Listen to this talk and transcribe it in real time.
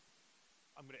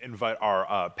I'm going to invite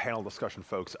our panel discussion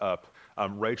folks up.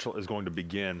 Rachel is going to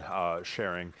begin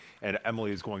sharing, and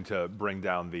Emily is going to bring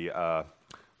down the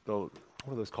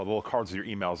what are those called? The little cards with your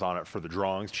emails on it for the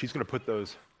drawings. She's going to put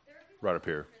those right up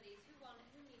here.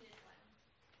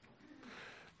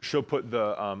 She'll put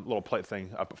the little plate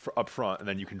thing up front, and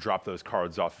then you can drop those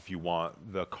cards off if you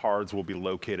want. The cards will be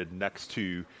located next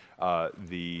to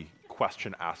the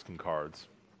question asking cards.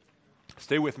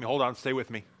 Stay with me. Hold on. Stay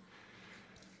with me.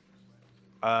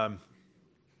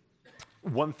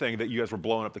 One thing that you guys were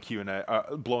blowing up the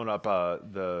Q&A, blowing up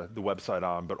the website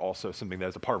on, but also something that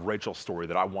is a part of Rachel's story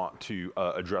that I want to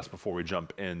address before we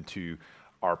jump into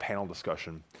our panel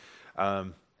discussion.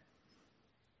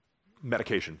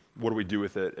 Medication. What do we do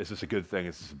with it? Is this a good thing?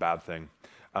 Is this a bad thing?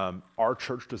 Our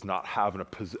church does not have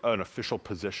an official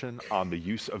position on the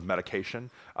use of medication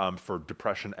for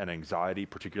depression and anxiety,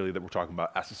 particularly that we're talking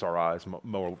about SSRIs,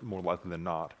 more likely than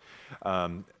not.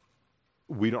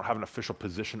 We don't have an official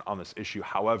position on this issue.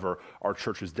 However, our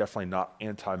church is definitely not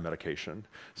anti-medication.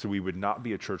 So we would not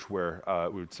be a church where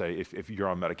we would say if you're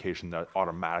on medication, that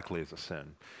automatically is a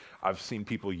sin. I've seen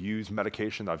people use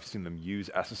medication. I've seen them use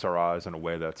SSRIs in a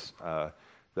way that's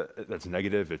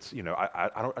negative. It's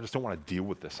I just don't want to deal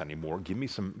with this anymore. Give me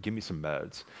some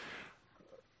meds.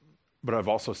 But I've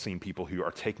also seen people who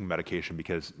are taking medication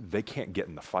because they can't get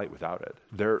in the fight without it.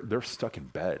 They're stuck in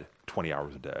bed 20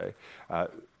 hours a day.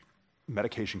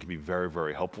 Medication can be very,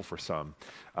 very helpful for some.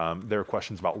 There are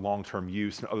questions about long-term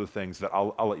use and other things that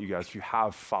I'll let you guys, if you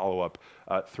have follow-up,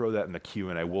 throw that in the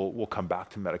Q&A. We'll come back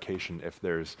to medication if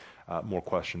there's more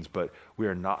questions, but we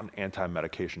are not an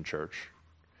anti-medication church.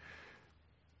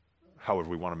 However,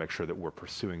 we want to make sure that we're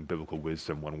pursuing biblical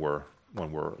wisdom when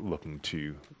we're looking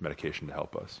to medication to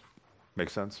help us.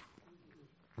 Make sense?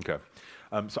 Okay.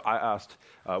 So I asked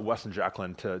Wes and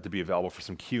Jacqueline to be available for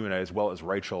some Q&A, as well as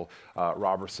Rachel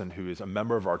Robertson, who is a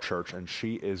member of our church, and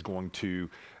she is going to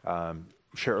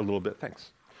share a little bit.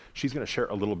 Thanks. She's going to share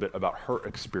a little bit about her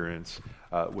experience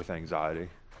with anxiety.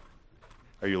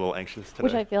 Are you a little anxious today?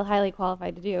 Which I feel highly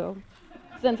qualified to do,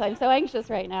 since I'm so anxious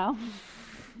right now.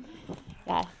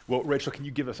 Yes. Well, Rachel, can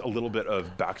you give us a little bit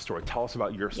of backstory? Tell us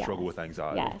about your struggle with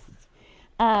anxiety. Yes.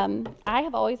 I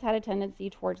have always had a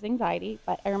tendency towards anxiety,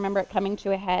 but I remember it coming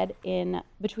to a head in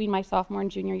between my sophomore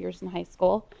and junior years in high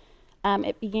school.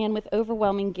 It began with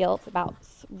overwhelming guilt about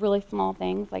really small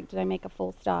things, like did I make a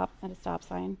full stop at a stop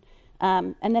sign?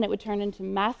 And then it would turn into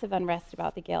massive unrest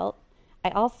about the guilt. I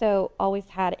also always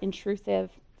had intrusive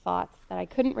thoughts that I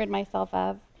couldn't rid myself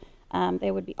of.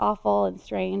 They would be awful and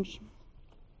strange.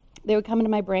 They would come into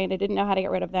my brain. I didn't know how to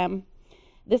get rid of them.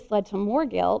 This led to more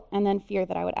guilt and then fear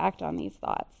that I would act on these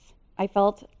thoughts. I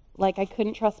felt like I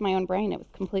couldn't trust my own brain. It was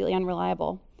completely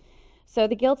unreliable. So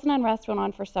the guilt and unrest went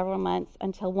on for several months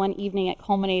until one evening it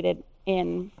culminated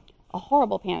in a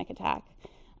horrible panic attack.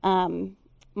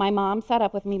 My mom sat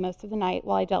up with me most of the night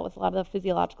while I dealt with a lot of the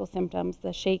physiological symptoms,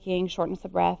 the shaking, shortness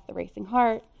of breath, the racing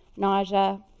heart,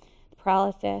 nausea, the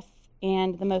paralysis,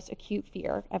 and the most acute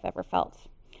fear I've ever felt.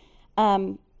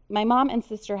 My mom and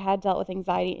sister had dealt with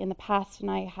anxiety in the past, and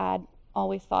I had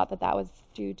always thought that was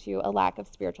due to a lack of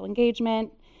spiritual engagement.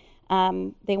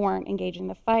 They weren't engaging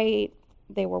the fight.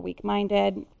 They were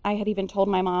weak-minded. I had even told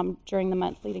my mom during the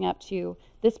months leading up to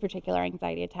this particular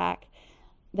anxiety attack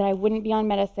that I wouldn't be on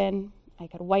medicine. I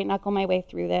could white-knuckle my way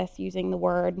through this using the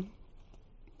word.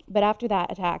 But after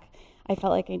that attack, I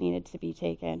felt like I needed to be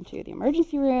taken to the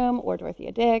emergency room or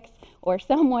Dorothea Dix or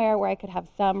somewhere where I could have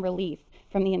some relief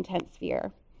from the intense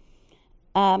fear.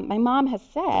 My mom has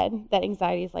said that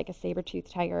anxiety is like a saber-toothed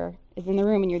tiger is in the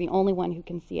room and you're the only one who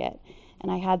can see it.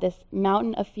 And I had this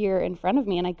mountain of fear in front of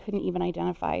me and I couldn't even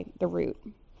identify the root.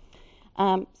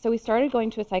 So we started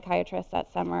going to a psychiatrist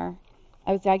that summer.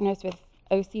 I was diagnosed with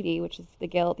OCD, which is the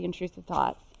guilt, the intrusive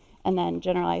thoughts, and then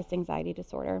generalized anxiety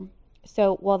disorder.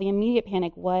 So while the immediate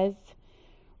panic was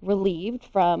relieved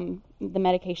from the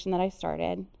medication that I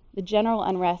started, the general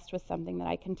unrest was something that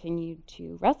I continued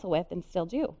to wrestle with and still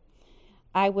do.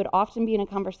 I would often be in a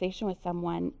conversation with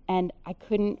someone and I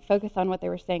couldn't focus on what they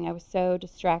were saying. I was so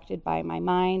distracted by my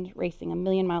mind racing a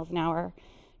million miles an hour,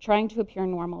 trying to appear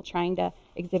normal, trying to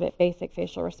exhibit basic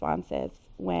facial responses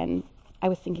when I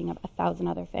was thinking of 1,000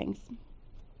 other things.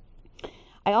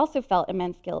 I also felt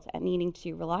immense guilt at needing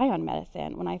to rely on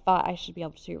medicine when I thought I should be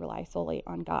able to rely solely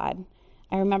on God.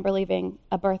 I remember leaving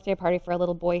a birthday party for a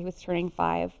little boy who was turning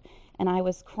 5, and I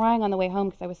was crying on the way home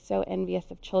because I was so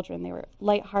envious of children. They were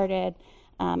lighthearted,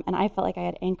 and I felt like I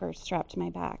had anchors strapped to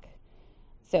my back.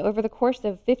 So over the course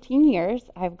of 15 years,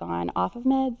 I've gone off of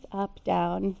meds, up,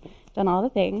 down, done all the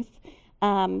things.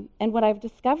 And what I've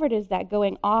discovered is that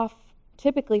going off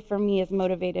typically for me is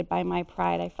motivated by my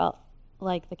pride. I felt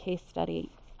like the case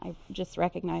study. I just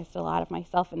recognized a lot of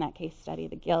myself in that case study,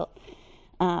 the guilt,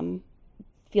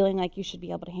 feeling like you should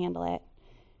be able to handle it.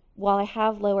 While I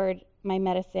have lowered my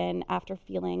medicine after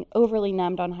feeling overly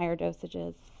numbed on higher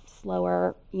dosages,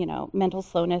 slower, mental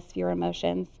slowness, fewer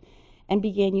emotions, and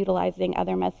began utilizing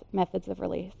other methods of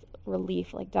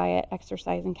relief like diet,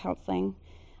 exercise, and counseling,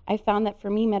 I found that for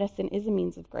me, medicine is a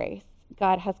means of grace.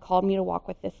 God has called me to walk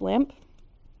with this limp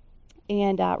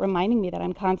and reminding me that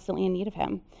I'm constantly in need of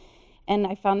him. And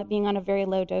I found that being on a very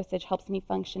low dosage helps me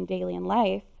function daily in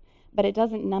life, but it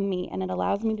doesn't numb me, and it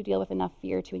allows me to deal with enough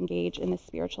fear to engage in this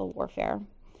spiritual warfare.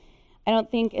 I don't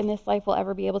think in this life we'll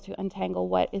ever be able to untangle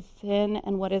what is sin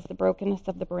and what is the brokenness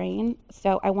of the brain.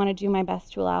 So I want to do my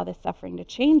best to allow this suffering to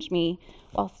change me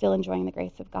while still enjoying the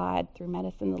grace of God through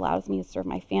medicine that allows me to serve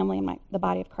my family and the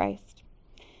body of Christ.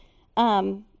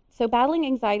 So battling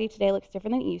anxiety today looks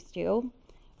different than it used to.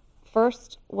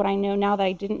 First, what I know now that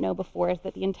I didn't know before is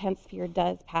that the intense fear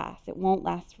does pass. It won't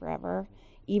last forever,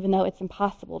 even though it's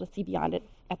impossible to see beyond it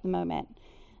at the moment.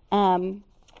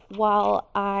 While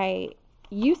I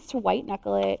used to white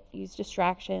knuckle it, use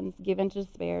distractions, give in to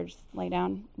despair, just lay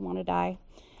down, want to die.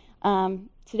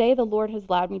 Today, the Lord has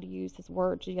allowed me to use his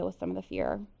word to deal with some of the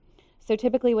fear. So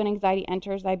typically when anxiety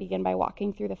enters, I begin by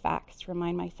walking through the facts to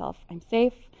remind myself I'm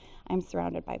safe, I'm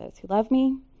surrounded by those who love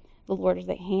me, the Lord is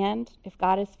at hand. If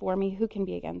God is for me, who can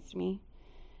be against me?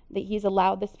 That he's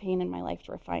allowed this pain in my life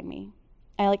to refine me.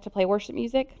 I like to play worship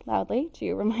music loudly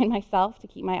to remind myself to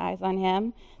keep my eyes on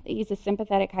him, that he's a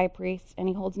sympathetic high priest and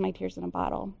he holds my tears in a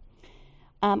bottle.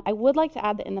 I would like to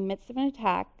add that in the midst of an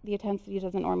attack, the intensity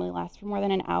doesn't normally last for more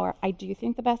than an hour. I do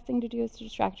think the best thing to do is to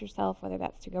distract yourself, whether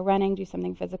that's to go running, do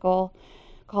something physical,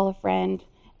 call a friend,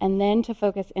 and then to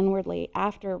focus inwardly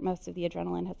after most of the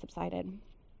adrenaline has subsided.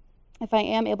 If I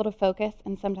am able to focus,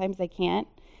 and sometimes I can't,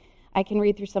 I can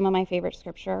read through some of my favorite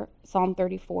scripture, Psalm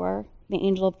 34, the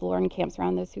angel of the Lord encamps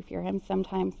around those who fear him.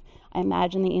 Sometimes I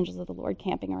imagine the angels of the Lord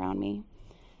camping around me.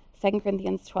 2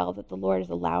 Corinthians 12, that the Lord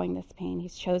is allowing this pain.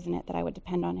 He's chosen it, that I would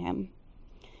depend on him.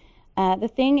 The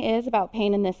thing is about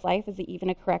pain in this life is that even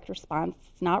a correct response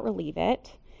does not relieve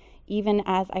it. Even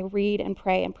as I read and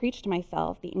pray and preach to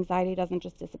myself, the anxiety doesn't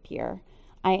just disappear.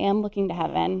 I am looking to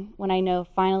heaven when I know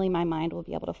finally my mind will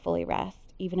be able to fully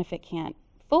rest, even if it can't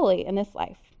fully in this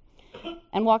life.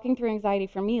 And walking through anxiety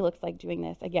for me looks like doing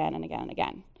this again and again and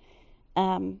again.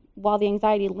 While the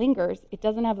anxiety lingers, it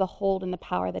doesn't have the hold and the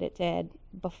power that it did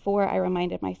before I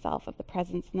reminded myself of the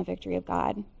presence and the victory of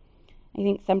God. I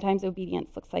think sometimes obedience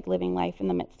looks like living life in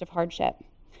the midst of hardship.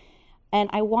 And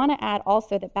I want to add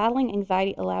also that battling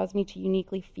anxiety allows me to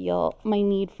uniquely feel my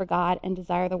need for God and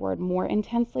desire the word more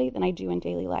intensely than I do in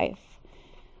daily life.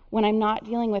 When I'm not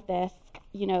dealing with this,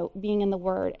 being in the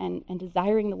word and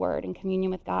desiring the word and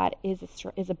communion with God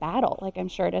is a battle, like I'm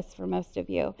sure it is for most of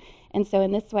you. And so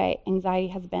in this way, anxiety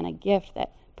has been a gift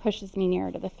that pushes me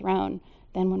nearer to the throne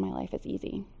than when my life is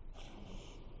easy.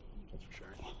 Thanks for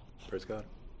sharing. Praise God.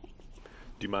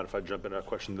 Do you mind if I jump in a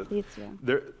question? Please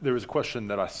do. There was a question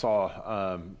that I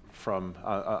saw from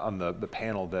on the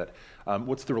panel that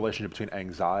what's the relationship between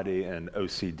anxiety and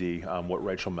OCD? What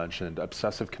Rachel mentioned,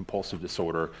 obsessive compulsive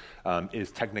disorder is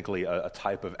technically a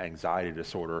type of anxiety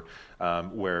disorder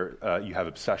where you have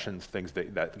obsessions, things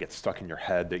that get stuck in your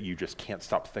head that you just can't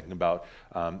stop thinking about,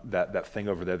 that thing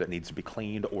over there that needs to be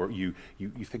cleaned, or you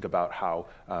think about how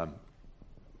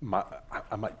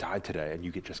I might die today, and you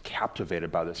get just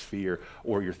captivated by this fear,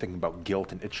 or you're thinking about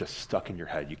guilt and it's just stuck in your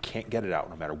head. You can't get it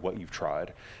out no matter what you've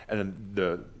tried. And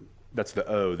then that's the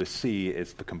O. The C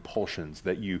is the compulsions,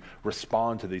 that you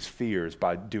respond to these fears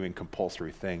by doing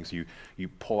compulsory things. You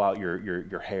pull out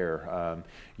your hair,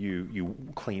 you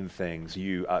clean things,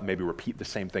 you maybe repeat the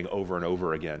same thing over and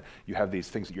over again. You have these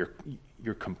things that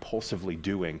you're compulsively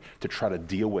doing to try to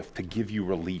deal with, to give you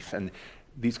relief. And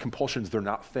these compulsions, they're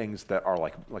not things that are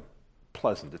like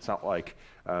pleasant. It's not like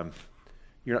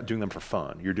you're not doing them for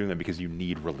fun. You're doing them because you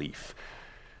need relief.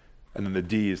 And then the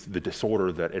D is the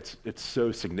disorder, that it's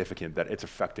so significant that it's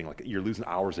affecting, like you're losing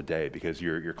hours a day because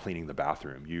you're cleaning the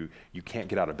bathroom. You can't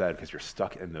get out of bed because you're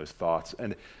stuck in those thoughts.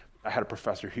 And I had a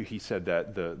professor who he said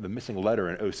that the missing letter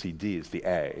in OCD is the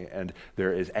A, and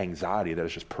there is anxiety that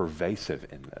is just pervasive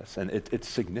in this. And it's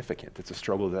significant. It's a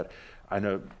struggle that I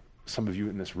know some of you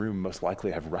in this room most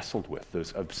likely have wrestled with,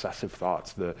 those obsessive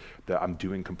thoughts, that I'm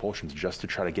doing compulsions just to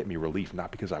try to get me relief, not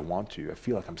because I want to. I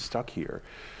feel like I'm stuck here.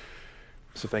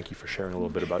 So thank you for sharing a little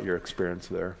bit about your experience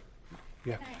there.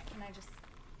 Yeah. Can I just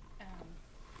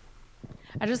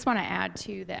I just want to add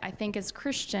too that I think as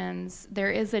Christians there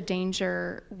is a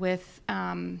danger with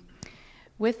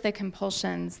the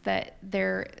compulsions, that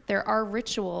there are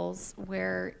rituals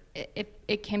where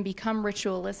it can become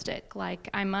ritualistic. Like,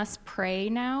 I must pray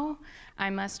now, I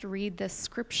must read this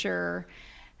scripture.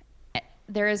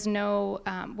 There is no,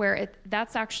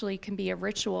 that's actually can be a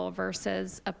ritual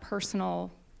versus a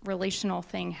personal, relational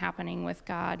thing happening with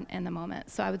God in the moment.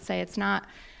 So I would say it's not,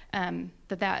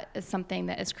 that is something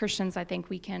that as Christians, I think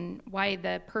why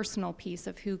the personal piece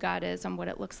of who God is and what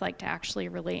it looks like to actually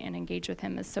relate and engage with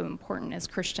him is so important as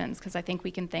Christians, because I think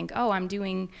we can think, oh, I'm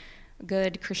doing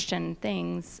good Christian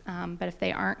things, but if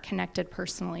they aren't connected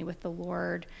personally with the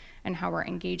Lord and how we're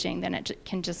engaging, then it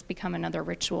can just become another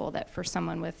ritual that for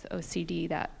someone with OCD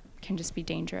that can just be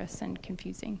dangerous and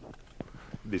confusing.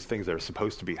 These things that are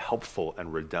supposed to be helpful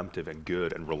and redemptive and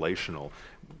good and relational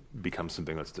become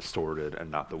something that's distorted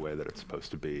and not the way that it's supposed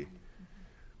to be.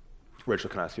 Rachel,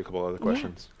 can I ask you a couple other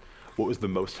questions? Yeah. What was the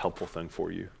most helpful thing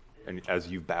for you? And as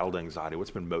you've battled anxiety,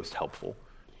 what's been most helpful?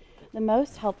 The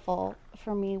most helpful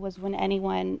for me was when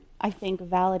anyone, I think,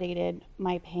 validated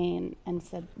my pain and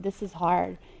said, this is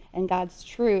hard, and God's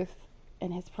truth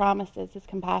and his promises, his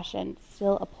compassion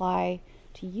still apply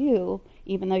to you,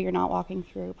 even though you're not walking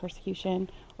through persecution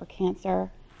or cancer,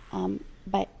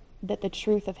 but that the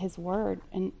truth of his word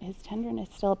and his tenderness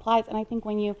still applies. And I think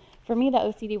for me, the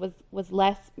OCD was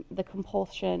less the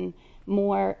compulsion,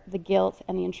 more the guilt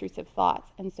and the intrusive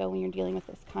thoughts. And so when you're dealing with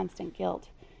this constant guilt,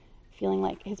 feeling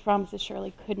like his promises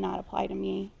surely could not apply to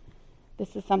me,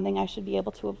 this is something I should be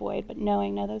able to avoid, but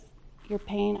knowing, no, your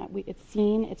pain, it's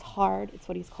seen, it's hard, it's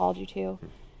what he's called you to,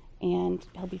 and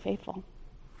he'll be faithful.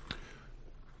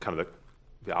 Kind of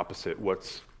the opposite.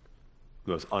 What's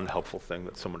the most unhelpful thing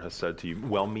that someone has said to you,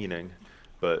 well-meaning,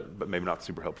 but maybe not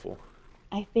super helpful?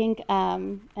 I think,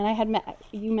 and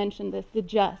you mentioned this,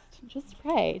 just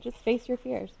pray, just face your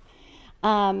fears.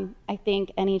 I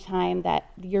think anytime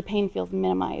that your pain feels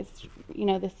minimized,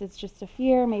 this is just a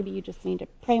fear, maybe you just need to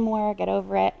pray more, get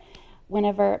over it.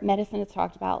 Whenever medicine is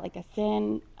talked about like a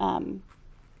sin,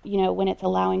 when it's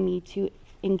allowing me to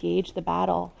engage the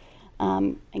battle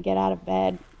and get out of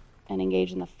bed and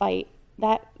engage in the fight,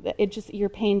 your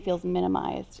pain feels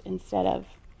minimized instead of,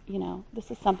 this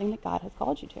is something that God has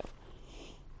called you to.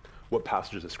 What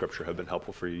passages of scripture have been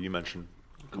helpful for you? You mentioned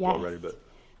a couple already, but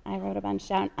I wrote a bunch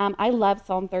down. I love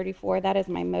Psalm 34. That is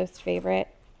my most favorite.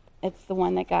 It's the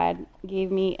one that God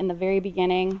gave me in the very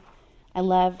beginning. I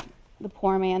love the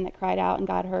poor man that cried out and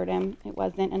God heard him. It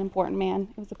wasn't an important man.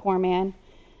 It was a poor man.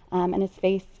 And his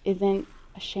face isn't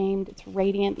ashamed. It's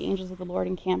radiant. The angels of the Lord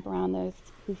encamp around those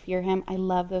who fear him. I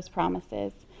love those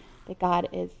promises that God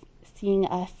is seeing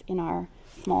us in our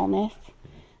smallness.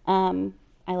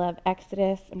 I love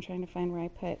Exodus. I'm trying to find where I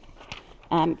put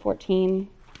 14.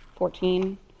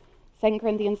 2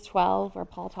 Corinthians 12, where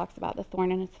Paul talks about the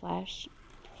thorn in his flesh.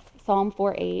 Psalm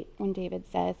 4:8, when David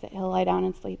says that he'll lie down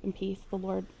and sleep in peace, the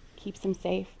Lord keeps him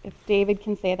safe. If David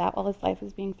can say that while his life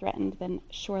is being threatened, then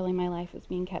surely my life is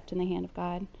being kept in the hand of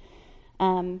God.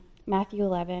 Matthew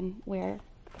 11, where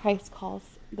Christ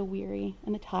calls the weary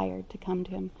and the tired to come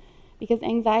to him. Because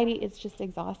anxiety is just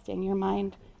exhausting. Your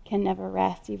mind can never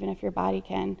rest, even if your body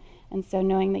can. And so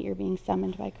knowing that you're being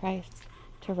summoned by Christ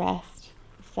to rest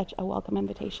is such a welcome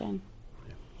invitation.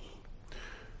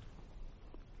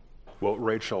 Well,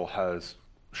 Rachel has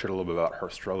shared a little bit about her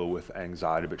struggle with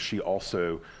anxiety, but she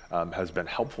also has been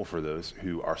helpful for those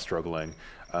who are struggling.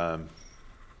 I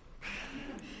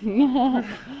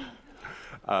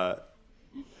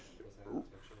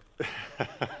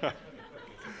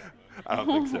don't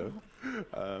think so.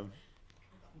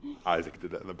 Isaac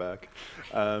did that in the back.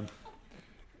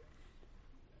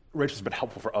 Rachel's been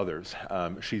helpful for others.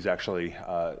 She's actually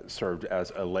served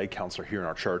as a lay counselor here in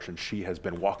our church, and she has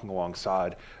been walking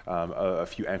alongside a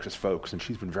few anxious folks, and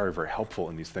she's been very, very helpful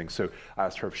in these things. So I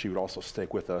asked her if she would also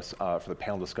stick with us for the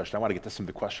panel discussion. I want to get to some of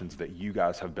the questions that you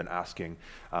guys have been asking.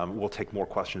 We'll take more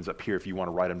questions up here if you want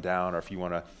to write them down, or if you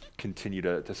want to continue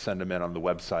to send them in on the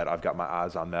website. I've got my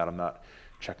eyes on that. I'm not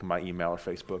checking my email or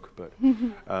Facebook, but...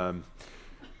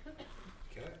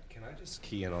 Can I just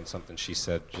key in on something she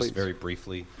said just Please. very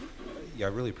briefly? Yeah, I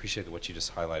really appreciated what you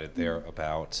just highlighted there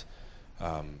about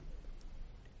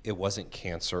it wasn't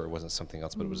cancer, it wasn't something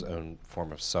else, but it was its own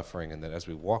form of suffering, and that as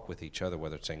we walk with each other,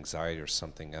 whether it's anxiety or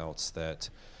something else, that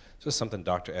just something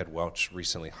Dr. Ed Welch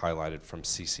recently highlighted from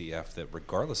CCF, that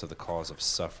regardless of the cause of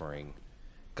suffering,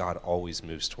 God always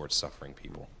moves towards suffering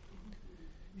people.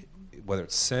 Whether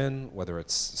it's sin, whether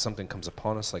it's something comes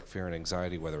upon us like fear and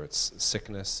anxiety, whether it's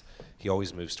sickness, he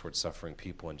always moves towards suffering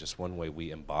people. And just one way we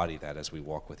embody that as we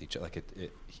walk with each other,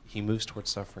 he moves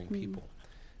towards suffering people,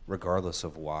 regardless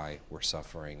of why we're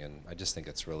suffering. And I just think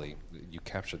it's really, you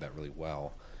captured that really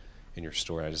well in your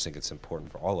story. I just think it's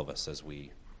important for all of us as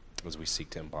we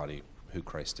seek to embody who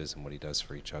Christ is and what he does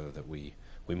for each other, that we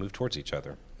move towards each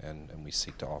other and we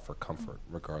seek to offer comfort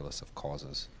regardless of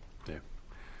causes.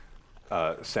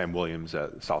 Yeah. Sam Williams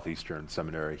at Southeastern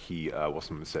Seminary, he will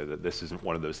sometimes say that this isn't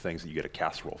one of those things that you get a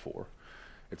casserole for.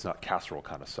 It's not casserole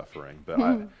kind of suffering, but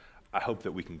I hope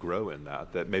that we can grow in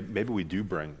that maybe we do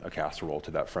bring a casserole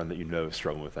to that friend that you know is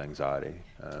struggling with anxiety.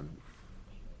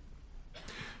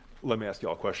 Let me ask you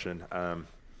all a question.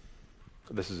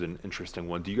 This is an interesting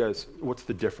one. What's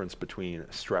the difference between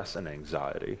stress and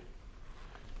anxiety?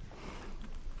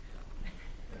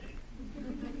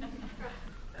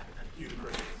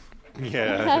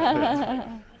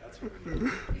 Yeah.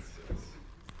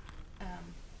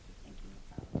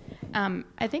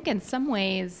 I think in some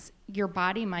ways your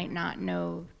body might not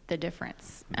know the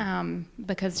difference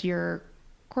because your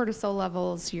cortisol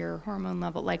levels, your hormone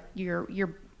level, like your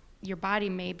body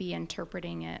may be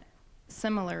interpreting it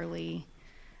similarly.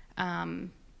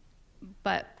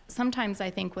 But sometimes I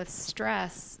think with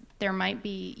stress, you might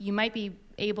be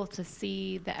able to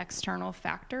see the external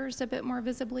factors a bit more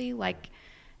visibly. Like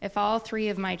if all three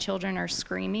of my children are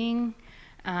screaming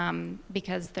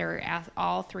because they're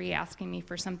all three asking me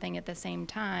for something at the same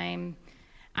time,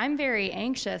 I'm very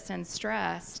anxious and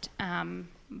stressed,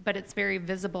 but it's very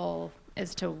visible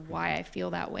as to why I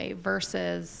feel that way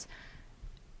versus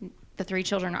the three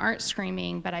children aren't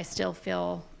screaming, but I still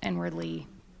feel inwardly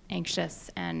anxious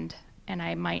and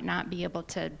I might not be able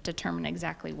to determine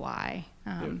exactly why.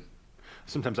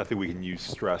 Sometimes I think we can use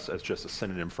stress as just a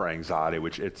synonym for anxiety,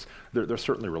 which they're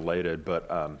certainly related,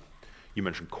 but you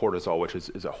mentioned cortisol, which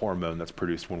is a hormone that's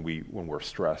produced when we're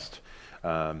stressed,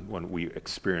 when we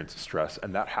experience stress,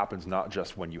 and that happens not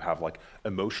just when you have like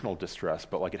emotional distress,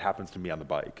 but like it happens to me on the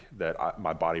bike, that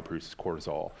my body produces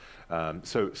cortisol.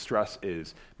 So stress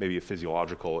is maybe it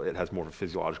has more of a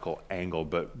physiological angle,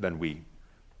 but then we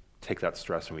take that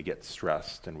stress and we get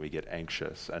stressed and we get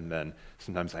anxious, and then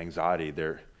sometimes anxiety,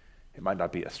 it might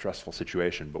not be a stressful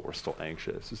situation, but we're still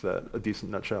anxious. Is that a decent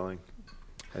nutshelling?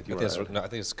 I think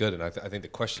it's good, and I think the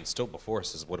question still before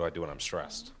us is, what do I do when I'm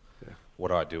stressed? Yeah. What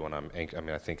do I do when I'm anxious? I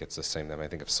mean, I think it's the same. I mean, I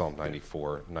think of Psalm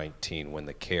 94:19, when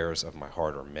the cares of my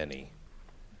heart are many,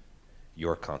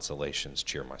 your consolations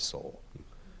cheer my soul.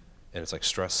 And it's like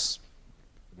stress,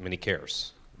 many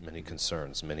cares, many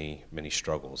concerns, many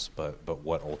struggles, but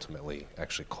what ultimately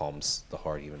actually calms the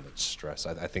heart, even with stress?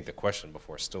 I think the question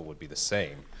before still would be the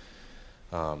same.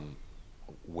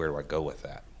 Where do I go with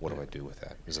that? What do I do with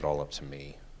that? Is it all up to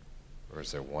me? Or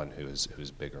is there one who's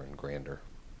bigger and grander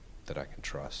that I can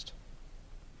trust?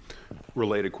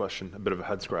 Related question, a bit of a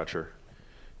head scratcher.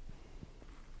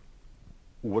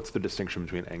 What's the distinction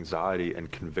between anxiety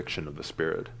and conviction of the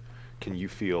Spirit? Can you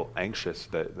feel anxious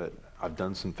that I've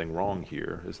done something wrong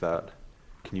here?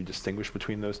 Can you distinguish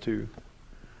between those two?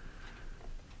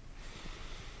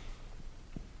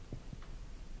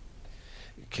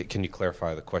 Can you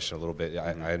clarify the question a little bit?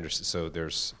 I understand. So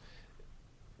there's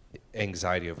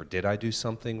anxiety over, did I do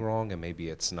something wrong? And maybe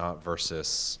it's not,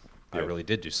 versus I really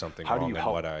did do something wrong. How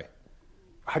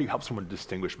do you help someone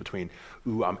distinguish between,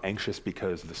 ooh, I'm anxious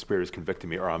because the Spirit is convicting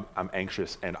me, or I'm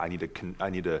anxious and I need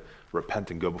to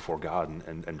repent and go before God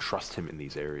and trust Him in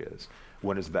these areas?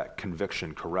 When is that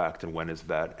conviction correct, and when is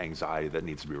that anxiety that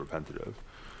needs to be repented of?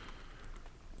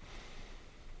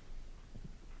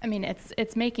 I mean,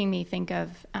 it's making me think of,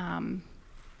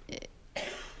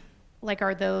 like,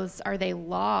 are they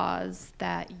laws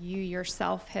that you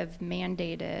yourself have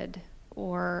mandated,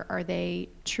 or are they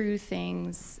true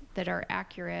things that are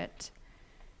accurate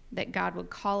that God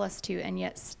would call us to, and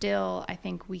yet still I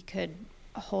think we could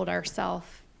hold ourselves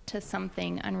to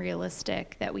something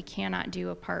unrealistic that we cannot do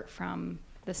apart from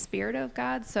the Spirit of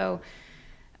God? So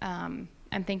I'm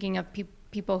thinking of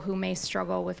people who may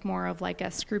struggle with more of like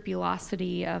a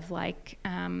scrupulosity of like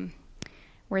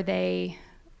where they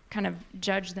kind of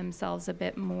judge themselves a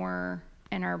bit more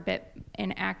and are a bit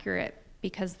inaccurate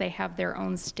because they have their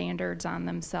own standards on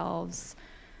themselves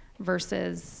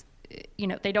versus,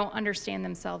 they don't understand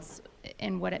themselves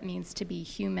in what it means to be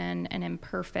human and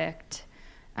imperfect,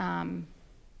 and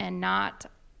not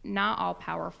all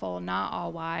powerful, not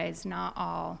all wise,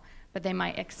 but they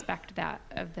might expect that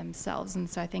of themselves. And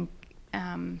so I think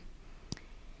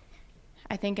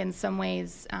in some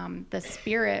ways the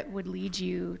Spirit would lead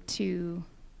you to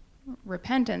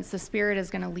repentance. The Spirit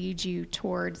is going to lead you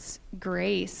towards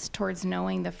grace, towards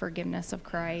knowing the forgiveness of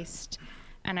Christ.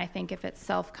 And I think if it's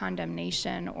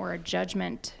self-condemnation or a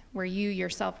judgment where you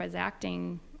yourself is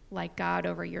acting like God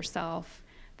over yourself,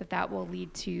 that will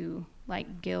lead to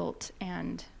like guilt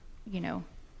and,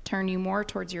 turn you more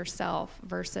towards yourself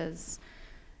versus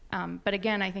But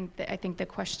again, I think the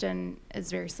question is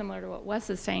very similar to what Wes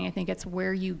is saying. I think it's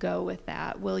where you go with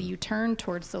that. Will you turn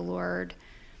towards the Lord,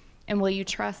 and will you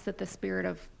trust that the Spirit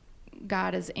of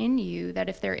God is in you, that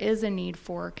if there is a need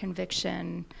for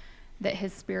conviction, that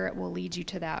His Spirit will lead you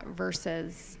to that,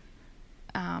 versus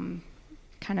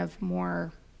kind of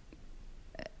more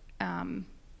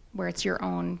where it's your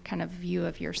own kind of view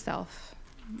of yourself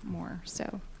more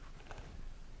so.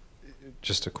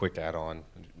 Just a quick add-on.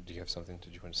 Do you have something?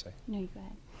 Did you want to say? No, you go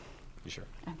ahead. You sure?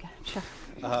 Okay, sure.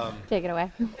 Take it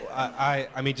away.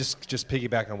 I mean, just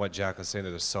piggyback on what Jack was saying,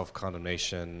 there's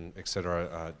self-condemnation, et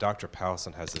cetera. Dr.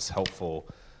 Powelson has this helpful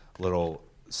little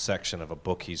section of a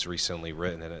book he's recently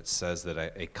written, and it says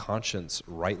that a conscience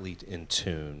rightly in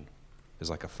tune is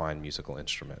like a fine musical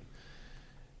instrument.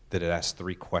 That it asks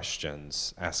three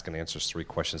questions, asks and answers three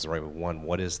questions the right way. One,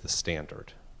 what is the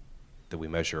standard that we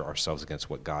measure ourselves against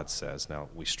what God says? Now,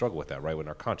 we struggle with that, right, with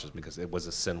our conscience, because it was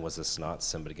a sin, was this not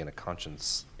sin? But again, a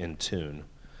conscience in tune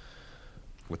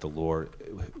with the Lord.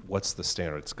 What's the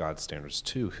standard? It's God's standards.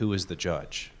 Two, who is the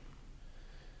judge?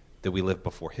 That we live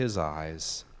before His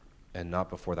eyes and not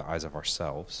before the eyes of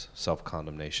ourselves,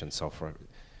 self-condemnation,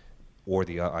 or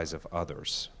the eyes of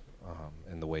others,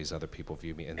 and the ways other people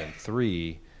view me. And then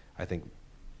three, I think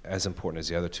as important as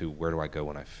the other two, where do I go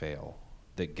when I fail?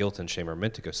 That guilt and shame are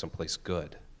meant to go someplace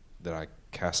good, that I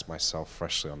cast myself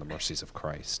freshly on the mercies of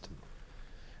Christ.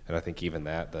 And I think even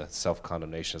that, the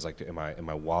self-condemnation is like, am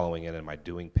I wallowing in it? Am I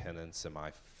doing penance? Am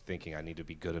I thinking I need to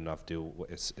be good enough?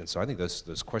 And so I think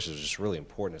those questions are just really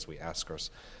important as we ask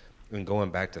ourselves. And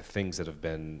going back to things that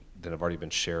have already been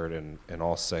shared in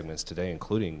all segments today,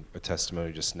 including a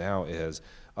testimony just now, is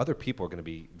other people are going to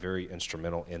be very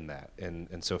instrumental in that.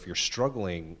 And so if you're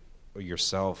struggling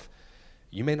yourself,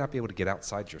 you may not be able to get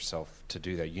outside yourself to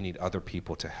do that. You need other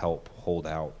people to help hold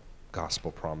out gospel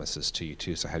promises to you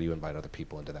too. So how do you invite other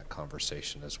people into that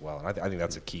conversation as well? And I think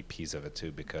that's a key piece of it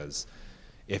too, because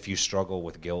if you struggle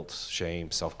with guilt, shame,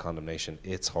 self-condemnation,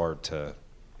 it's hard to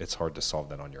solve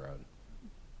that on your own.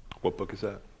 What book is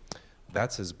that?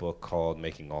 That's his book called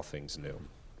Making All Things New.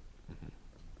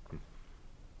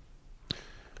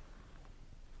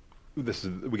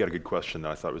 We got a good question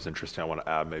that I thought was interesting. I want to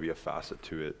add maybe a facet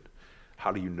to it.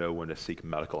 How do you know when to seek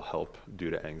medical help due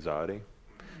to anxiety?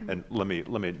 And let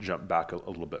me jump back a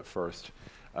little bit first.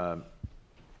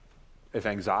 If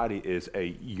anxiety is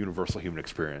a universal human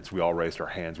experience, we all raised our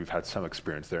hands, we've had some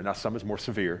experience there. Now some is more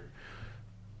severe,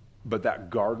 but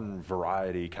that garden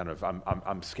variety kind of,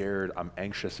 I'm scared, I'm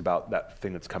anxious about that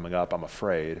thing that's coming up, I'm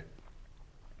afraid.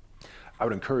 I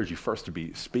would encourage you first to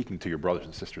be speaking to your brothers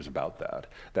and sisters about that.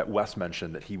 That Wes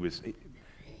mentioned that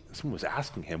someone was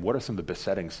asking him, what are some of the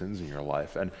besetting sins in your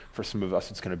life? And for some of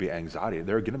us, it's going to be anxiety.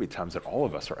 There are going to be times that all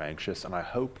of us are anxious, and I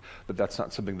hope that that's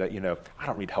not something that, I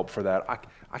don't need help for that.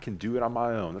 I can do it on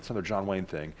my own. That's another John Wayne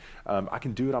thing. I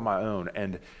can do it on my own.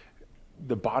 And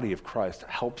the body of Christ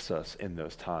helps us in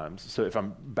those times. So if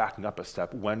I'm backing up a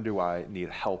step, when do I need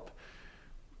help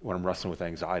when I'm wrestling with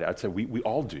anxiety? I'd say we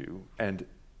all do, and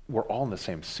we're all in the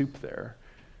same soup there.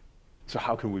 So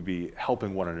how can we be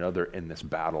helping one another in this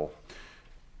battle?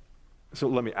 So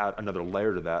let me add another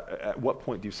layer to that. At what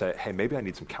point do you say, hey, maybe I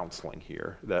need some counseling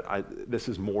here? This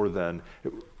is more than,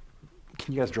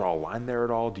 can you guys draw a line there at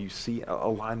all? Do you see a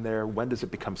line there? When does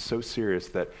it become so serious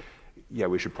that, yeah,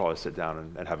 we should probably sit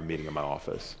down and have a meeting in my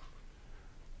office?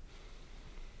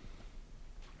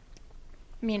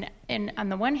 I mean, on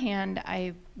the one hand,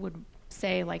 I would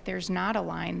say there's not a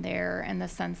line there in the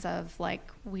sense of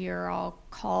we are all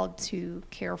called to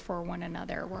care for one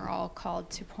another. We're all called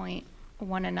to point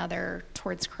one another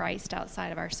towards Christ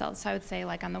outside of ourselves. So I would say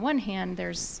on the one hand,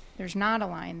 there's not a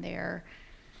line there.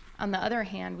 On the other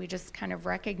hand, we just kind of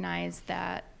recognize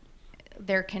that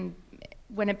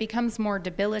when it becomes more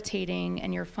debilitating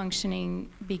and your functioning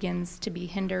begins to be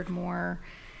hindered more,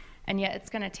 and yet it's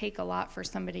going to take a lot for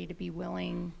somebody to be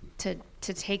willing to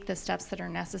take the steps that are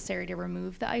necessary to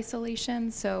remove the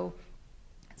isolation. So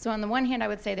on the one hand, I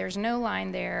would say there's no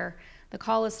line there. The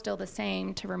call is still the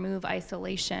same, to remove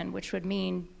isolation, which would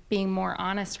mean being more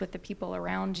honest with the people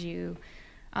around you.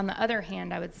 On the other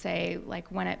hand, I would say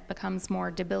when it becomes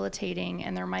more debilitating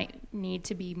and there might need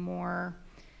to be more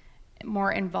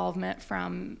involvement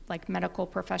from medical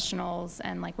professionals,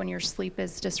 and when your sleep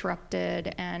is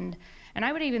disrupted, and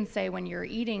I would even say when your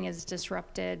eating is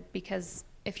disrupted, because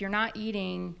if you're not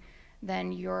eating,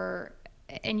 then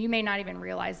and you may not even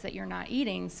realize that you're not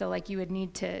eating, so you would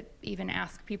need to even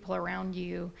ask people around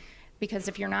you, because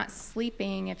if you're not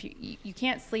sleeping, if you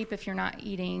can't sleep if you're not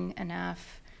eating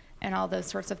enough, and all those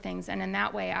sorts of things. And in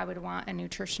that way, I would want a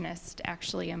nutritionist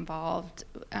actually involved,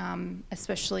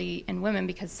 especially in women,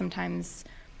 because sometimes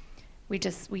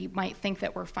we might think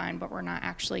that we're fine, but we're not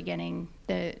actually getting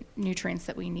the nutrients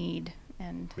that we need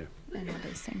and all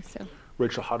those things. So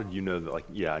Rachel, how did you know that, like,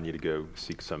 yeah, I need to go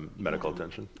seek some medical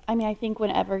attention? I mean, I think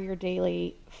whenever your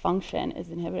daily function is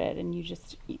inhibited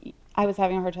and I was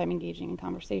having a hard time engaging in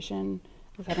conversation,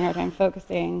 I was having a hard time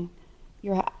focusing,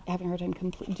 you're having a hard time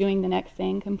doing the next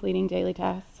thing, completing daily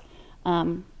tasks.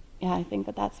 I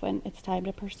think that's when it's time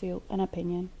to pursue an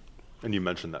opinion. And you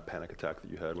mentioned that panic attack that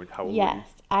you had. How old were you? Yes,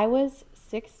 I was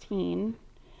 16,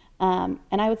 and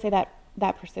I would say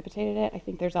that precipitated it. I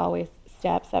think there's always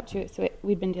steps up to it, so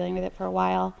we'd been dealing with it for a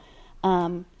while.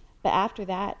 But after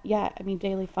that,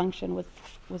 daily function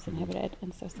was inhibited,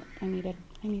 and so I needed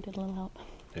a little help.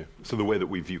 Yeah. So the way that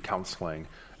we view counseling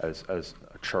as a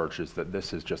church is that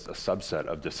this is just a subset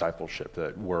of discipleship,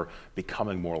 that we're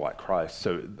becoming more like Christ.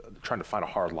 So trying to find a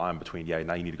hard line between,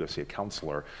 now you need to go see a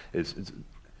counselor is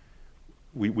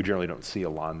we generally don't see a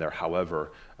line there.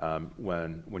 However,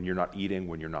 when you're not eating,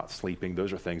 when you're not sleeping,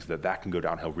 those are things that can go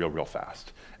downhill real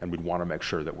fast. And we'd want to make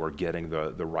sure that we're getting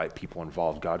the right people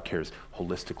involved. God cares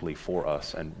holistically for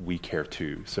us, and we care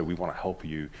too. So we want to help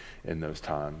you in those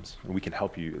times. And we can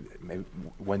help you. Maybe,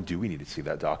 when do we need to see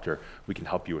that doctor? We can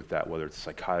help you with that, whether it's a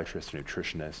psychiatrist, a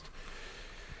nutritionist.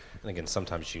 And again,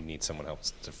 sometimes you need someone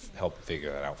else to help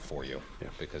figure that out for you,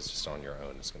 because just on your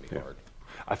own, it's going to be hard.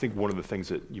 I think one of the things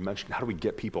that you mentioned, how do we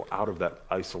get people out of that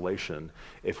isolation?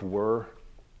 If we're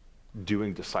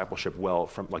doing discipleship well,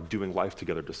 from like doing life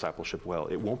together discipleship well,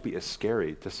 it won't be as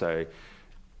scary to say,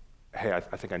 hey, I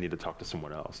think I need to talk to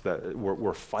someone else. That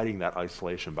we're fighting that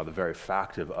isolation by the very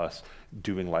fact of us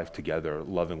doing life together,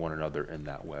 loving one another in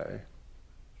that way.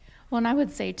 Well, and I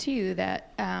would say too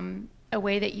that a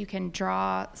way that you can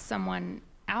draw someone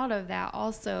out of that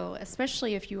also,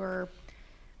 especially if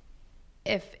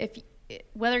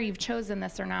whether you've chosen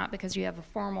this or not because you have a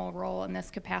formal role in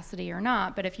this capacity or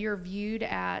not, but if you're viewed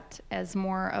as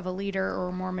more of a leader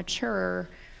or more mature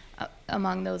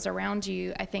among those around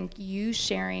you, I think you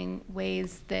sharing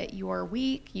ways that you're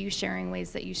weak, you sharing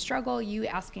ways that you struggle, you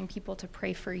asking people to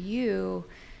pray for you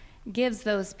gives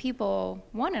those people,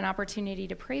 one, an opportunity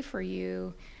to pray for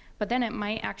you, but then it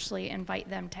might actually invite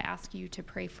them to ask you to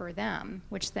pray for them,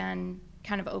 which then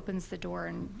kind of opens the door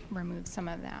and removes some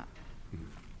of that.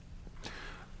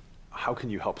 How can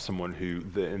you help someone who,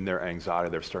 in their anxiety,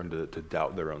 they're starting to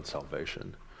doubt their own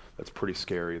salvation? That's pretty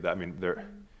scary.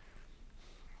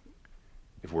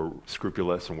 If we're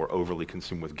scrupulous and we're overly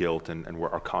consumed with guilt and where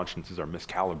our consciences are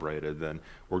miscalibrated, then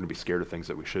we're going to be scared of things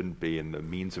that we shouldn't be, and the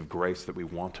means of grace that we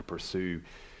want to pursue,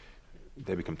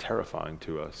 they become terrifying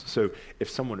to us. So if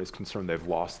someone is concerned they've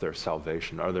lost their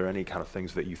salvation, are there any kind of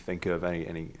things that you think of,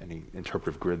 any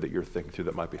interpretive grid that you're thinking through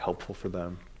that might be helpful for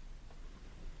them?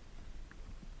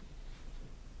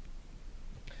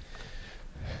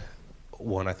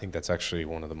 One, I think that's actually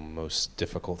one of the most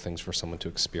difficult things for someone to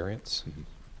experience.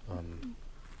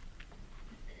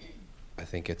 I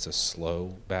think it's a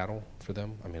slow battle for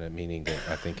them. I mean, meaning that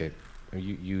I think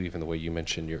you even the way you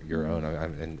mentioned your own,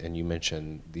 and you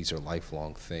mentioned these are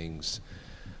lifelong things.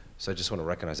 So I just want to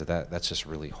recognize that's just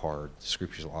really hard.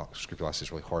 Scrupulosity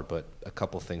is really hard, but a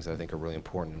couple things that I think are really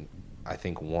important. I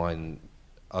think one,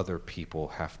 other people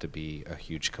have to be a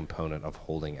huge component of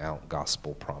holding out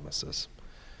gospel promises.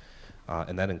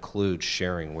 And that includes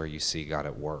sharing where you see God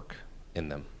at work in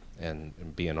them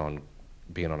and being on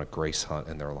a grace hunt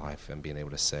in their life and being able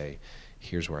to say,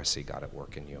 here's where I see God at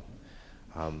work in you.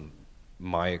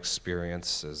 My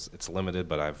experience is, it's limited,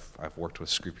 but I've worked with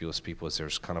scrupulous people, is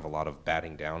there's kind of a lot of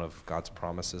batting down of God's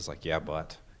promises, like,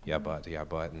 but,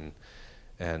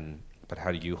 but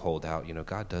how do you hold out?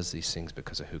 God does these things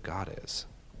because of who God is.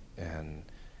 And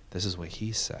this is what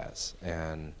he says.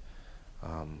 And,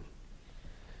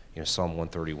 Psalm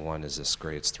 131 is this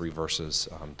great. It's 3 verses.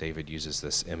 David uses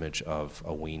this image of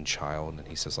a weaned child, and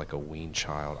he says, like a weaned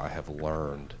child, I have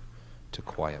learned to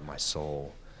quiet my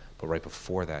soul. But right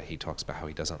before that, he talks about how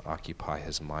he doesn't occupy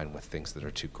his mind with things that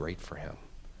are too great for him.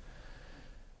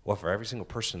 Well, for every single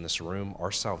person in this room,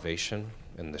 our salvation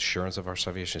and the assurance of our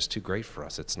salvation is too great for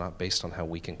us. It's not based on how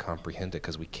we can comprehend it,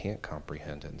 because we can't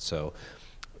comprehend it. And so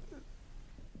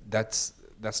that's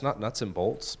not nuts and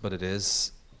bolts, but it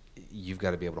is. You've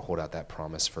got to be able to hold out that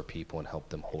promise for people and help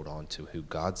them hold on to who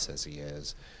God says he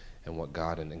is and what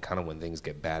God, and kind of when things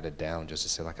get batted down, just to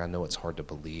say, like, I know it's hard to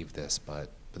believe this, but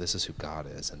this is who God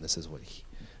is, and this is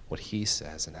what he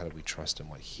says, and how do we trust in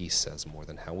what he says more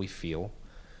than how we feel,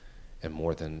 and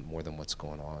more than what's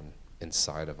going on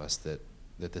inside of us, that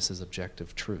this is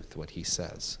objective truth, what he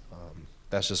says.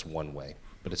 That's just one way,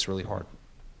 but it's really hard.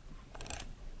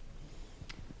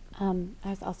 I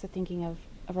was also thinking of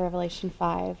Revelation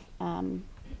 5,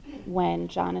 when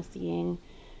John is seeing,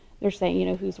 they're saying, you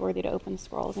know, who's worthy to open the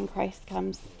scrolls, and Christ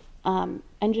comes. And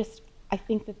just, I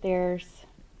think that there's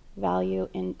value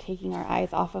in taking our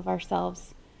eyes off of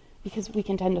ourselves, because we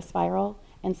can tend to spiral,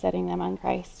 and setting them on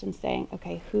Christ and saying,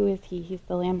 okay, who is he? He's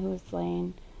the Lamb who was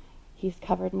slain. He's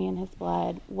covered me in his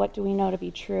blood. What do we know to be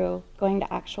true? Going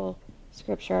to actual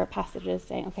scripture passages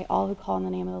saying, okay, all who call on the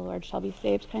name of the Lord shall be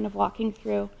saved, kind of walking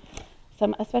through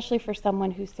some, especially for someone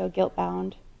who's so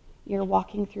guilt-bound, you're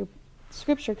walking through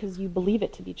scripture because you believe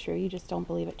it to be true. You just don't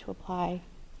believe it to apply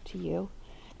to you.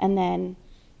 And then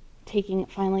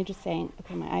finally just saying,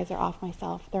 okay, my eyes are off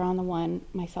myself. They're on the one.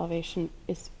 My salvation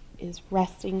is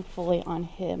resting fully on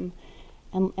him,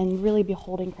 and really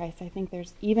beholding Christ. I think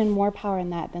there's even more power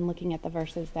in that than looking at the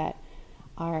verses that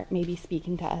are maybe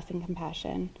speaking to us in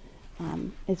compassion.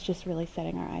 It's just really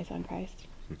setting our eyes on Christ,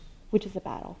 which is a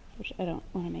battle, which I don't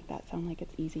want to make that sound like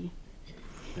it's easy.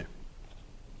 Yeah.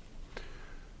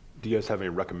 Do you guys have any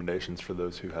recommendations for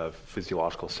those who have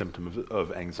physiological symptoms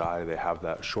of anxiety? They have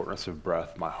that shortness of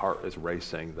breath, my heart is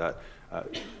racing.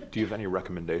 Do you have any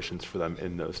recommendations for them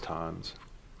in those times?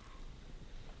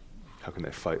 How can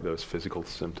they fight those physical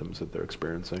symptoms that they're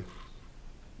experiencing?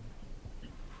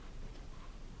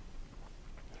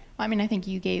 I mean, I think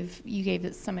you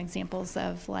gave some examples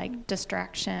of like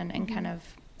distraction and kind of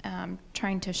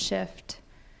trying to shift.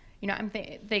 You know,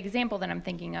 the example that I'm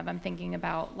thinking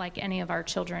about like any of our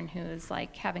children who is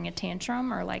like having a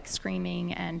tantrum or like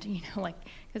screaming, and you know, like,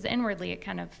 because inwardly it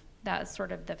kind of, that is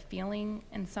sort of the feeling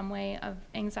in some way of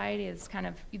anxiety, is kind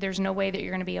of, there's no way that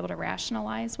you're going to be able to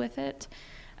rationalize with it.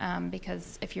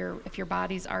 Because if your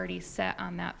body's already set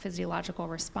on that physiological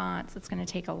response, it's going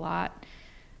to take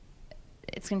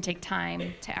it's going to take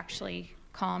time to actually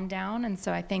calm down. And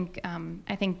so I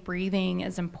think breathing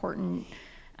is important,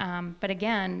 but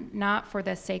again, not for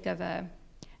the sake of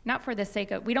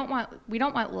we don't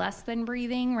want less than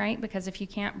breathing, right? Because if you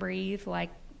can't breathe,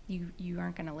 like you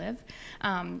aren't going to live.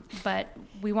 But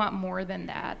we want more than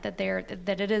that. That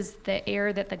it is the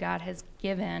air that the God has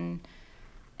given,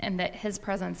 and that his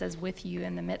presence is with you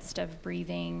in the midst of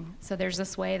breathing. So there's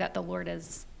this way that the Lord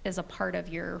is a part of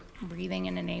your breathing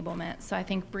and enablement. So I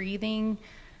think breathing,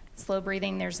 slow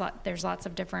breathing, there's lots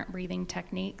of different breathing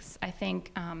techniques. I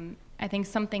think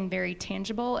something very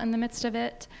tangible in the midst of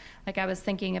it. Like I was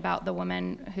thinking about the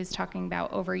woman who's talking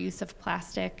about overuse of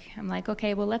plastic. I'm like,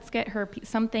 okay, well, let's get her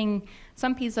some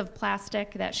piece of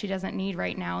plastic that she doesn't need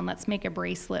right now, and let's make a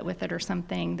bracelet with it or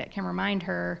something that can remind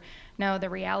her, no, the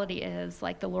reality is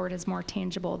like the Lord is more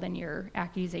tangible than your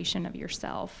accusation of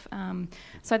yourself.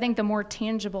 So I think the more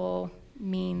tangible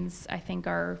means, I think,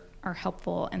 are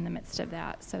helpful in the midst of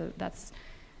that. So that's,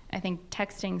 I think,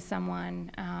 texting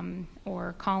someone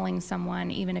or calling someone,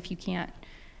 even if you can't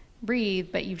breathe,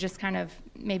 but you've just kind of,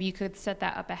 maybe you could set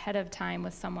that up ahead of time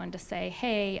with someone to say,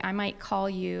 hey, I might call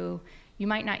you. You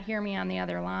might not hear me on the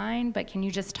other line, but can you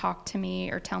just talk to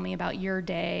me or tell me about your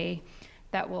day?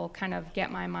 That will kind of get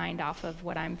my mind off of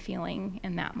what I'm feeling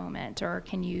in that moment. Or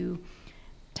can you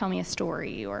tell me a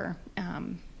story, or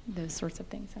those sorts of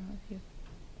things. I don't know if you...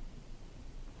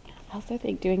 I also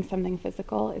think doing something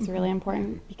physical is really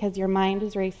important, because your mind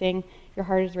is racing, your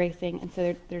heart is racing, and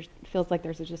so there feels like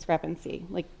there's a discrepancy,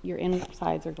 like your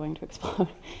insides are going to explode.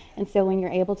 And so when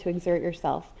you're able to exert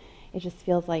yourself, it just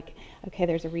feels like, okay,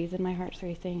 there's a reason my heart's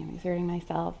racing, I'm exerting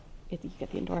myself, you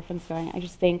get the endorphins going. I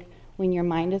just think when your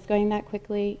mind is going that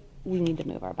quickly, we need to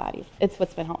move our bodies. It's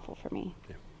what's been helpful for me.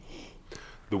 Yeah.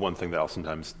 The one thing that I'll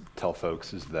sometimes tell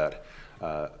folks is that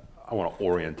I want to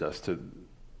orient us to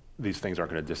these things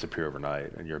aren't going to disappear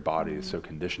overnight, and your body is so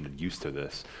conditioned and used to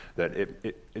this that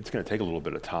it's going to take a little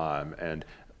bit of time. And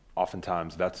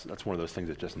oftentimes that's one of those things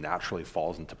that just naturally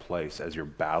falls into place as you're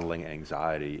battling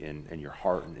anxiety in your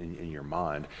heart and in your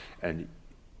mind, and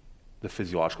the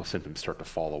physiological symptoms start to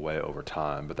fall away over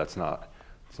time. But it's not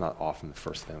often the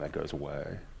first thing that goes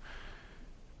away.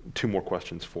 2 more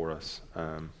questions for us.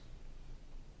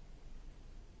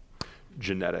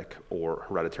 Genetic or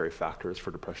hereditary factors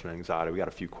for depression and anxiety. We got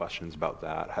a few questions about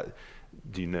that.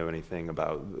 Do you know anything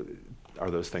about,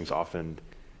 are those things often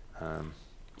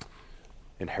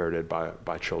inherited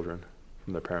by children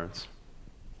from their parents?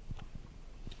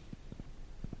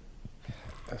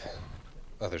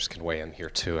 Others can weigh in here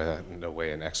too. I'm no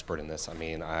way an expert in this. I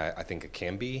mean, I think it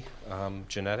can be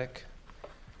genetic.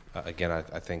 Again,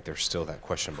 I think there's still that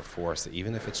question before us that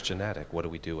even if it's genetic, what do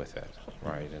we do with it,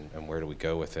 right? And where do we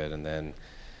go with it? And then,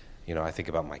 you know, I think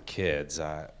about my kids.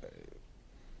 I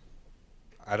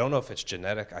don't know if it's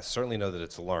genetic. I certainly know that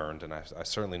it's learned, and I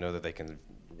certainly know that they can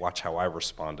watch how I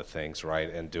respond to things, right,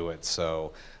 and do it.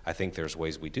 So I think there's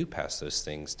ways we do pass those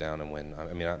things down.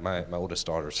 And my oldest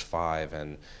daughter's 5,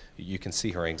 and you can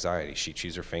see her anxiety. She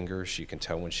chews her fingers. You can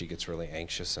tell when she gets really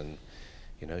anxious, and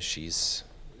she's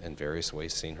in various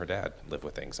ways seen her dad live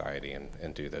with anxiety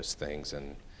and do those things.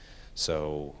 And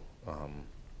so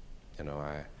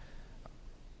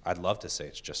I'd love to say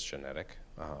it's just genetic,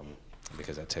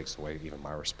 because that takes away even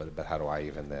my respect. But how do I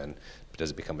even then,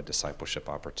 does it become a discipleship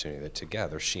opportunity that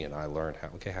together she and I learn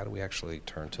how do we actually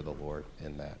turn to the Lord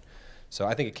in that? So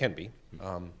I think it can be.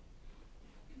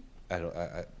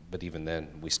 But even then,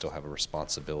 we still have a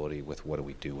responsibility with what do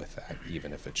we do with that,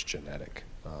 even if it's genetic.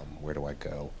 Where do I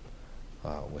go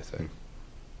with it?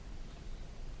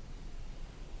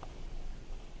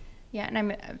 Yeah,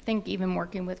 and I think even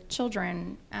working with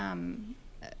children,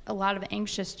 a lot of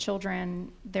anxious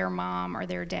children, their mom or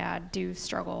their dad do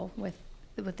struggle with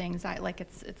anxiety. Like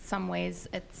it's some ways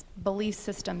it's belief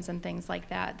systems and things like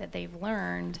that they've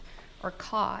learned or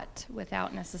caught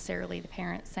without necessarily the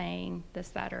parent saying this,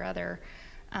 that, or other.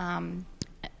 And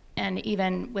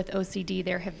even with OCD,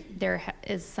 there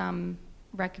is some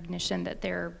recognition that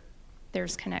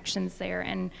there's connections there.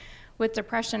 And with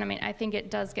depression, I think it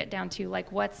does get down to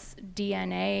like what's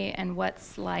DNA and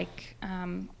what's like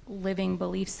living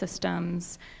belief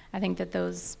systems. I think that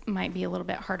those might be a little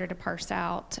bit harder to parse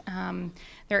out.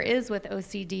 There is with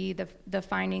OCD the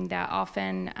finding that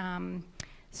often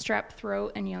strep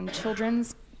throat in young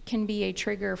children's can be a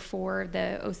trigger for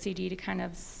the OCD to kind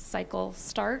of cycle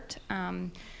start.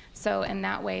 So in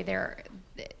that way,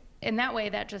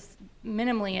 that just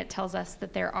minimally it tells us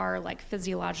that there are like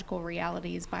physiological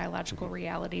realities, biological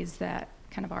realities that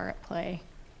kind of are at play.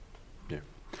 Yeah.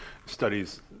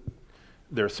 Studies,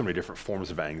 there are so many different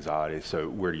forms of anxiety, so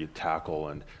where do you tackle?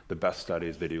 And the best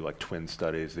studies, they do like twin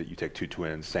studies that you take 2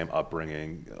 twins, same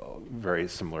upbringing, very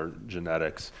similar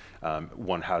genetics.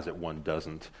 One has it, one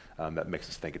doesn't. That makes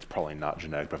us think it's probably not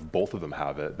genetic, but if both of them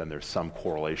have it, then there's some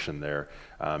correlation there,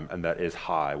 and that is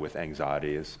high with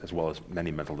anxiety as well as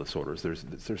many mental disorders.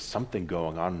 There's something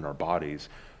going on in our bodies,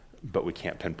 but we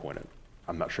can't pinpoint it.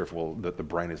 I'm not sure if the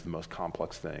brain is the most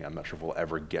complex thing. I'm not sure if we'll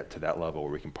ever get to that level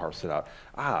where we can parse it out.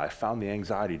 I found the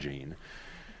anxiety gene.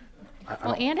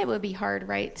 And it would be hard,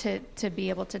 right, to be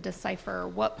able to decipher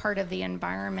what part of the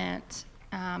environment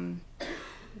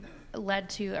led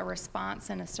to a response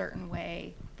in a certain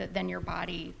way that then your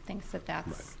body thinks that that's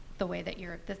right. The way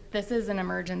that this is an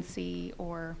emergency,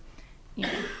 or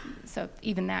so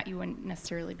even that you wouldn't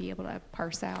necessarily be able to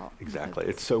parse out. Exactly.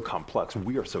 It's so complex.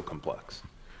 We are so complex.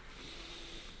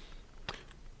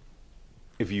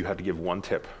 If you had to give one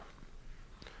tip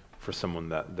for someone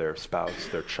that their spouse,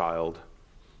 their child,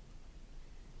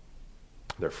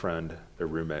 their friend, their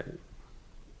roommate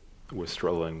was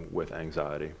struggling with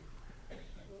anxiety,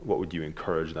 what would you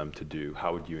encourage them to do?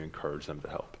 How would you encourage them to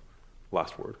help?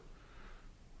 Last word.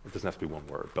 It doesn't have to be one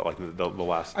word, but like the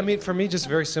last. For me, just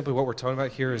very simply, what we're talking about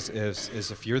here is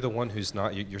if you're the one who's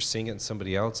not, you're seeing it in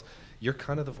somebody else, you're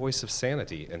kind of the voice of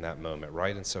sanity in that moment,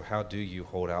 right? And so how do you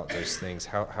hold out those things?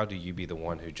 How do you be the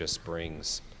one who just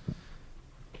brings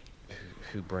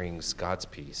God's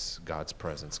peace, God's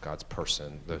presence, God's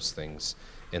person, those things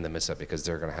in the midst of it, because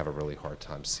they're going to have a really hard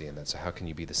time seeing that. So how can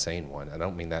you be the sane one? I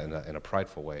don't mean that in a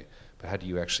prideful way, but how do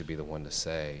you actually be the one to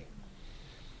say,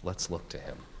 let's look to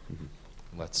him. Mm-hmm.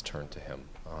 Let's turn to him.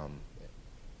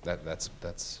 That's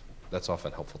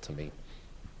often helpful to me.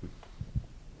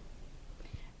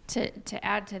 To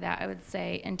add to that, I would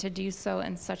say, and to do so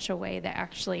in such a way that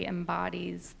actually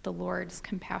embodies the Lord's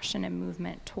compassion and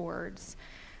movement towards,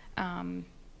 in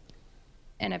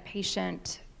a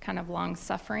patient, kind of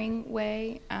long-suffering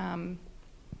way,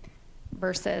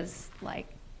 versus like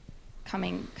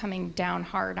coming down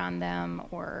hard on them,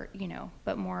 or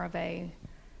but more of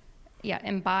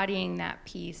embodying that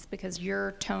peace, because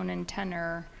your tone and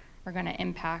tenor are going to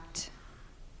impact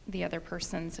the other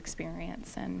person's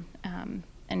experience, and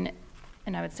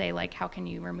I would say, like, how can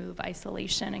you remove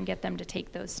isolation and get them to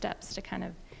take those steps to kind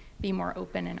of be more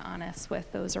open and honest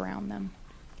with those around them.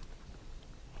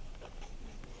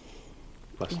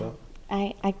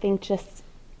 I think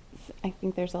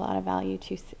there's a lot of value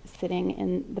to sitting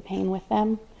in the pain with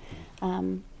them.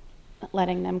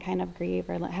 Letting them kind of grieve,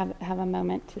 or have a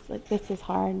moment to like, this is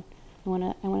hard. I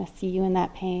want to see you in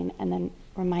that pain, and then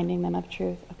reminding them of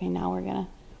truth. Okay, now we're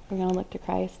gonna look to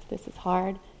Christ. This is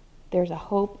hard. There's a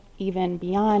hope even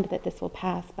beyond that this will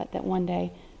pass, but that one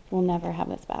day we'll never have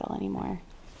this battle anymore.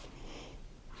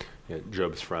 Yeah,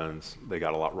 Job's friends, they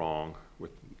got a lot wrong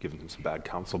with giving him some bad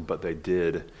counsel, but they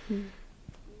did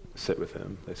sit with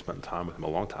him. They spent time with him, a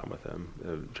long time with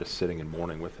him, just sitting and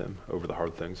mourning with him over the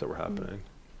hard things that were happening.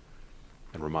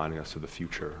 and reminding us of the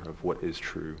future, of what is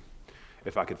true.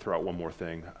 If I could throw out one more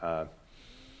thing,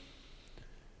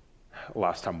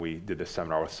 last time we did this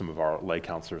seminar with some of our lay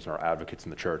counselors and our advocates in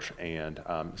the church, and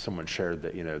someone shared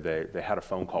that they had a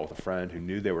phone call with a friend who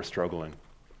knew they were struggling,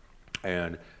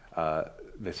 and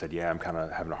they said, yeah, I'm kind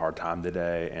of having a hard time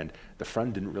today, and the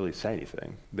friend didn't really say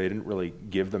anything. They didn't really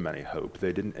give them any hope.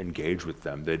 They didn't engage with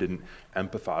them. They didn't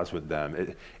empathize with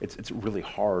them. It's really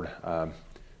hard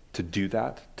to do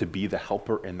that, to be the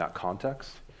helper in that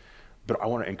context. But I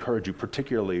want to encourage you,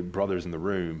 particularly brothers in the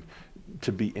room,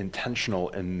 to be intentional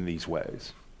in these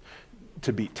ways,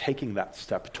 to be taking that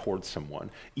step towards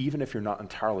someone, even if you're not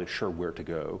entirely sure where to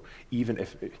go, even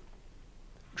if,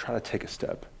 try to take a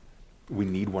step. We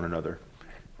need one another.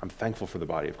 I'm thankful for the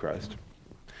body of Christ.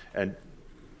 And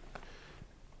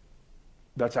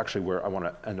that's actually where I want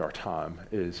to end our time,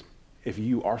 is if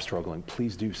you are struggling,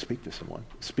 please do speak to someone.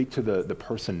 Speak to the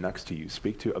person next to you.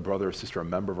 Speak to a brother or sister, a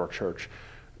member of our church,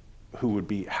 who would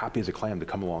be happy as a clam to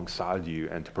come alongside you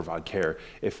and to provide care.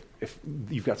 If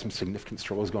you've got some significant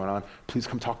struggles going on, please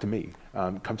come talk to me.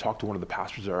 Come talk to one of the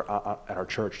pastors at our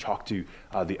church. Talk to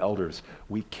the elders.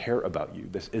 We care about you.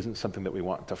 This isn't something that we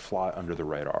want to fly under the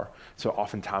radar. So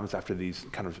oftentimes after these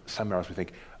kind of seminars, we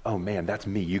think, oh man, that's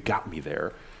me. You got me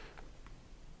there.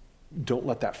 Don't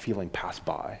let that feeling pass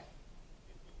by.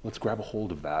 Let's grab a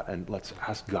hold of that and let's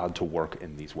ask God to work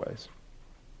in these ways.